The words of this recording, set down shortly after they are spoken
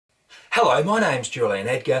Hello, my name's Julian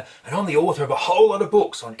Edgar and I'm the author of a whole lot of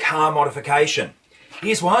books on car modification.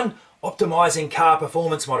 Here's one, Optimising Car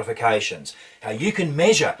Performance Modifications. How you can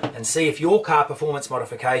measure and see if your car performance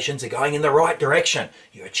modifications are going in the right direction.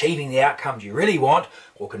 You're achieving the outcomes you really want,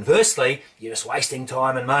 or conversely, you're just wasting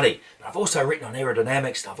time and money. And I've also written on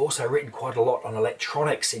aerodynamics and I've also written quite a lot on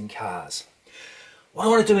electronics in cars. What I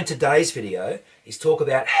want to do in today's video is talk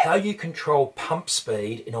about how you control pump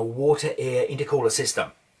speed in a water-air intercooler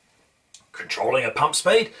system. Controlling a pump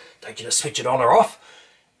speed, don't you just switch it on or off?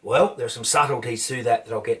 Well, there are some subtleties to that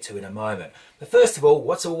I'll get to in a moment. But first of all,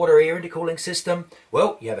 what's a water-air intercooling system?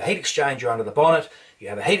 Well, you have a heat exchanger under the bonnet, you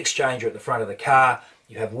have a heat exchanger at the front of the car,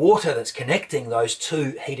 you have water that's connecting those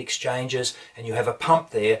two heat exchangers, and you have a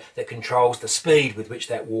pump there that controls the speed with which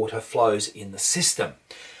that water flows in the system.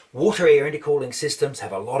 Water-air intercooling systems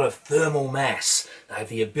have a lot of thermal mass. They have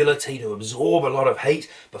the ability to absorb a lot of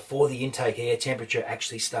heat before the intake air temperature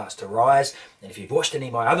actually starts to rise. And if you've watched any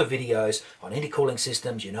of my other videos on intercooling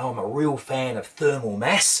systems, you know I'm a real fan of thermal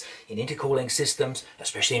mass in intercooling systems,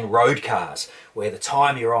 especially in road cars, where the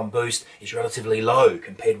time you're on boost is relatively low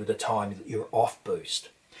compared with the time that you're off boost.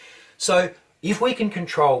 So, if we can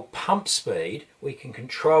control pump speed, we can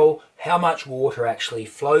control how much water actually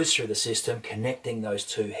flows through the system connecting those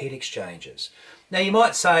two heat exchangers. Now you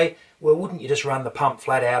might say, well, wouldn't you just run the pump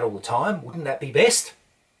flat out all the time? Wouldn't that be best?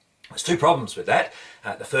 There's two problems with that.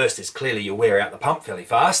 The first is clearly you wear out the pump fairly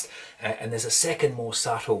fast, and there's a second more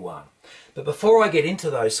subtle one. But before I get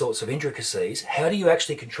into those sorts of intricacies, how do you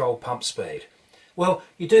actually control pump speed? Well,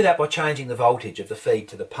 you do that by changing the voltage of the feed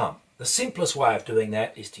to the pump. The simplest way of doing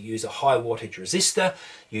that is to use a high wattage resistor.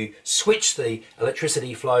 You switch the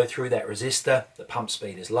electricity flow through that resistor, the pump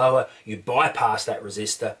speed is lower, you bypass that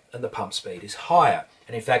resistor and the pump speed is higher.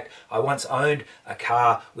 And in fact, I once owned a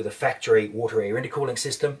car with a factory water-air intercooling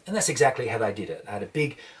system, and that's exactly how they did it. They had a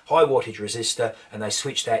big high wattage resistor and they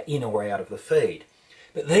switched that in or out of the feed.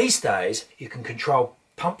 But these days, you can control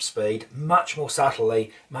pump speed much more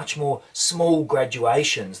subtly, much more small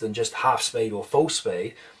graduations than just half speed or full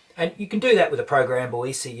speed. And you can do that with a programmable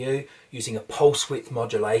ECU using a pulse width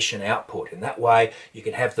modulation output. In that way, you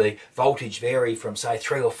can have the voltage vary from, say,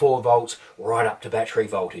 3 or 4 volts right up to battery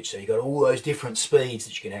voltage. So you've got all those different speeds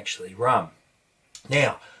that you can actually run.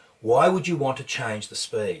 Now, why would you want to change the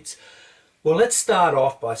speeds? Well, let's start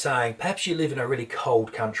off by saying perhaps you live in a really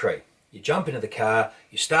cold country. You jump into the car,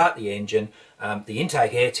 you start the engine, the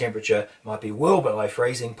intake air temperature might be well below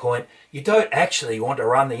freezing point. You don't actually want to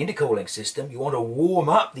run the intercooling system, you want to warm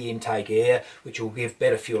up the intake air, which will give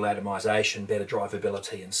better fuel atomization, better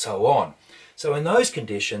drivability and so on. So in those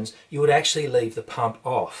conditions, you would actually leave the pump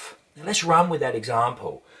off. Now let's run with that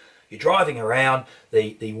example. You're driving around,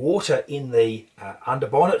 the water in the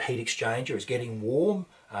underbonnet heat exchanger is getting warm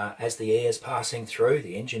as the air is passing through,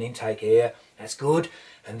 the engine intake air, that's good.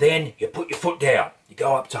 And then you put your foot down, you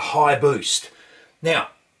go up to high boost. Now,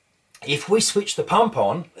 if we switch the pump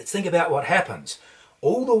on, let's think about what happens.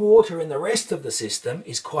 All the water in the rest of the system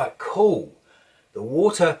is quite cool. The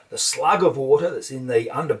water, the slug of water that's in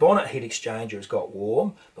the underbonnet heat exchanger has got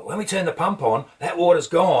warm, but when we turn the pump on, that water's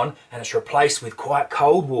gone and it's replaced with quite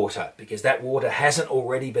cold water because that water hasn't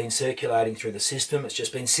already been circulating through the system, it's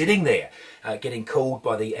just been sitting there, getting cooled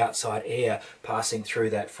by the outside air passing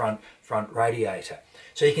through that front radiator.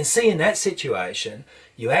 So you can see in that situation,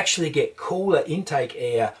 you actually get cooler intake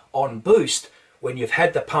air on boost when you've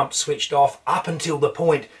had the pump switched off up until the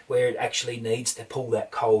point where it actually needs to pull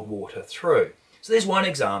that cold water through. So there's one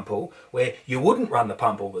example where you wouldn't run the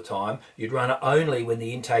pump all the time, you'd run it only when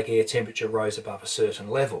the intake air temperature rose above a certain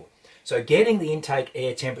level. So getting the intake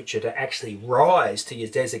air temperature to actually rise to your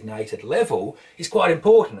designated level is quite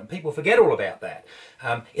important, and people forget all about that.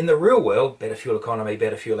 In the real world, better fuel economy,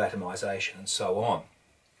 better fuel atomization and so on.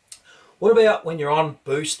 What about when you're on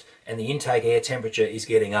boost and the intake air temperature is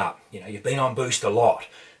getting up? You know, you've been on boost a lot.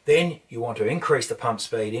 Then you want to increase the pump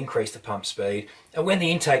speed, and when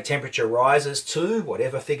the intake temperature rises to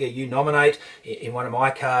whatever figure you nominate, in one of my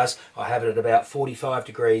cars I have it at about 45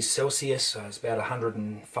 degrees Celsius, so it's about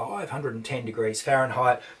 105, 110 degrees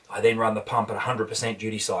Fahrenheit, I then run the pump at 100%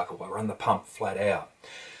 duty cycle, I run the pump flat out.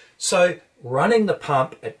 So running the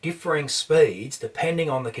pump at differing speeds depending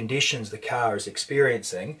on the conditions the car is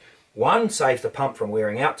experiencing, one, saves the pump from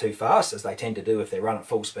wearing out too fast, as they tend to do if they run at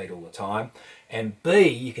full speed all the time, and B,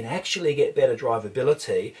 you can actually get better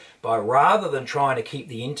drivability by, rather than trying to keep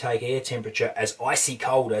the intake air temperature as icy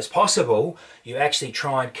cold as possible, you actually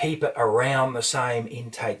try and keep it around the same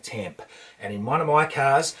intake temp. And in one of my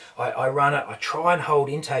cars, I try and hold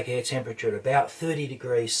intake air temperature at about 30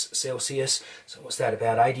 degrees Celsius, so what's that,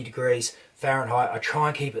 about 80 degrees Fahrenheit. I try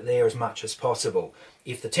and keep it there as much as possible.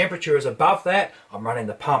 If the temperature is above that, I'm running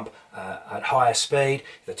the pump at higher speed.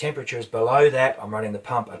 If the temperature is below that, I'm running the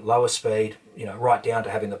pump at lower speed, you know, right down to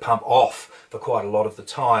having the pump off for quite a lot of the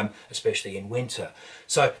time, especially in winter.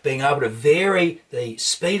 So being able to vary the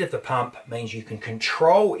speed of the pump means you can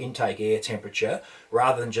control intake air temperature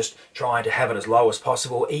rather than just trying to have it as low as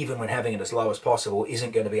possible. Even when having it as low as possible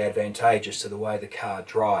isn't going to be advantageous to the way the car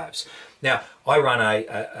drives. Now, I run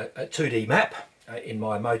a 2D map in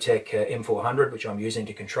my Motec M400, which I'm using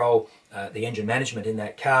to control the engine management in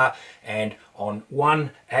that car, and on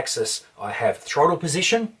one axis I have throttle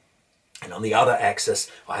position, and on the other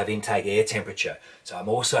axis I have intake air temperature. So I'm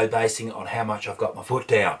also basing it on how much I've got my foot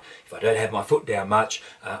down. If I don't have my foot down much,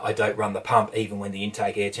 I don't run the pump even when the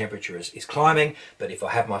intake air temperature is climbing. But if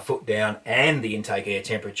I have my foot down and the intake air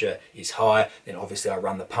temperature is high, then obviously I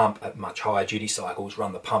run the pump at much higher duty cycles,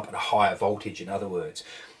 run the pump at a higher voltage, in other words.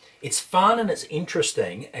 It's fun and it's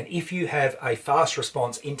interesting, and if you have a fast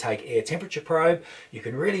response intake air temperature probe, you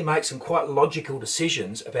can really make some quite logical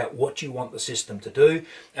decisions about what you want the system to do.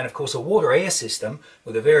 And of course, a water air system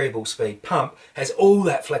with a variable speed pump has all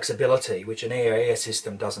that flexibility which an air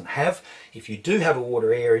system doesn't have. If you do have a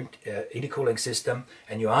water air intercooling system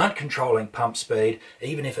and you aren't controlling pump speed,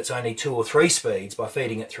 even if it's only 2 or 3 speeds by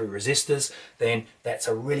feeding it through resistors, then that's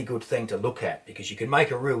a really good thing to look at, because you can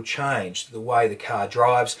make a real change to the way the car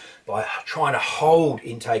drives by trying to hold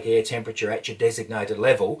intake air temperature at your designated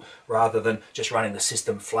level rather than just running the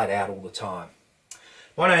system flat out all the time.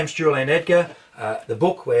 My name's Julian Edgar. The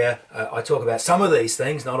book where I talk about some of these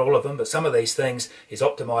things, not all of them, but some of these things, is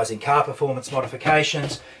Optimising Car Performance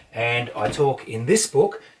Modifications, and I talk in this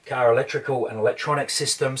book, Car Electrical and Electronic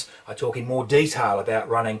Systems, I talk in more detail about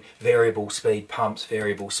running variable speed pumps,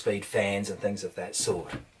 variable speed fans and things of that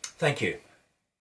sort. Thank you.